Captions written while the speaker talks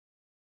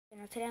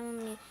channel.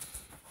 Today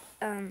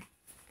I'm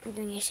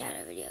doing a shout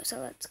out video, so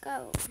let's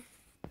go.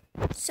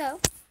 So,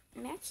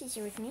 Max is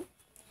here with me.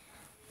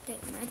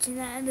 Didn't mention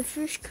that in the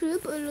first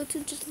clip. I wanted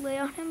to just lay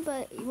on him,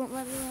 but he won't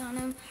let me lay on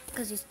him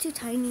because he's too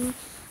tiny.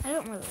 I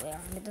don't really lay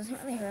on him, it doesn't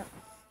really hurt.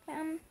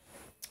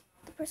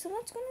 The person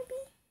that's gonna be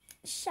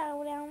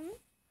shout out,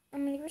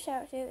 I'm gonna give a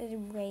shout out to is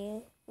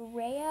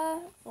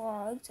Rhea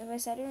Vlogs. If I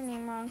said her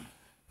name wrong,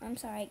 I'm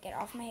sorry. Get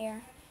off my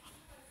hair.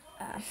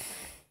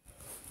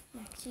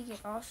 Maxie,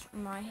 get off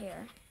my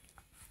hair.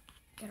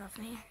 Get off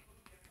my hair.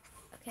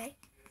 Okay?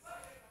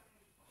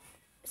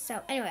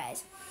 So,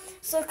 anyways.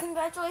 So,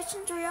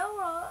 congratulations, Rhea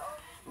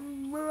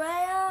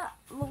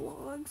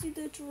Vlogs.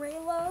 Either it's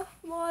Rhea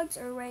Vlogs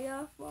or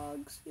Rhea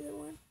Vlogs. Either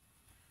one.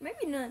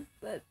 Maybe none,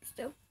 but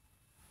still.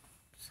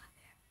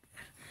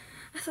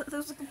 I thought there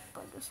was like a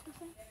bug or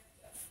something.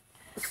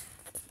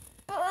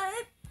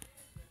 But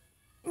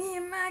me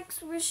and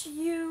Max wish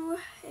you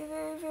a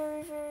very,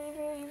 very, very,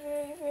 very,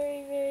 very,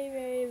 very, very,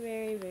 very,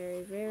 very,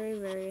 very, very,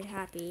 very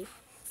happy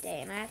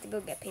day. And I have to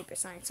go get paper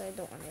signs, so I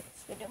don't want to make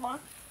this video long.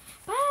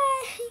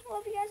 Bye!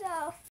 Love you guys all.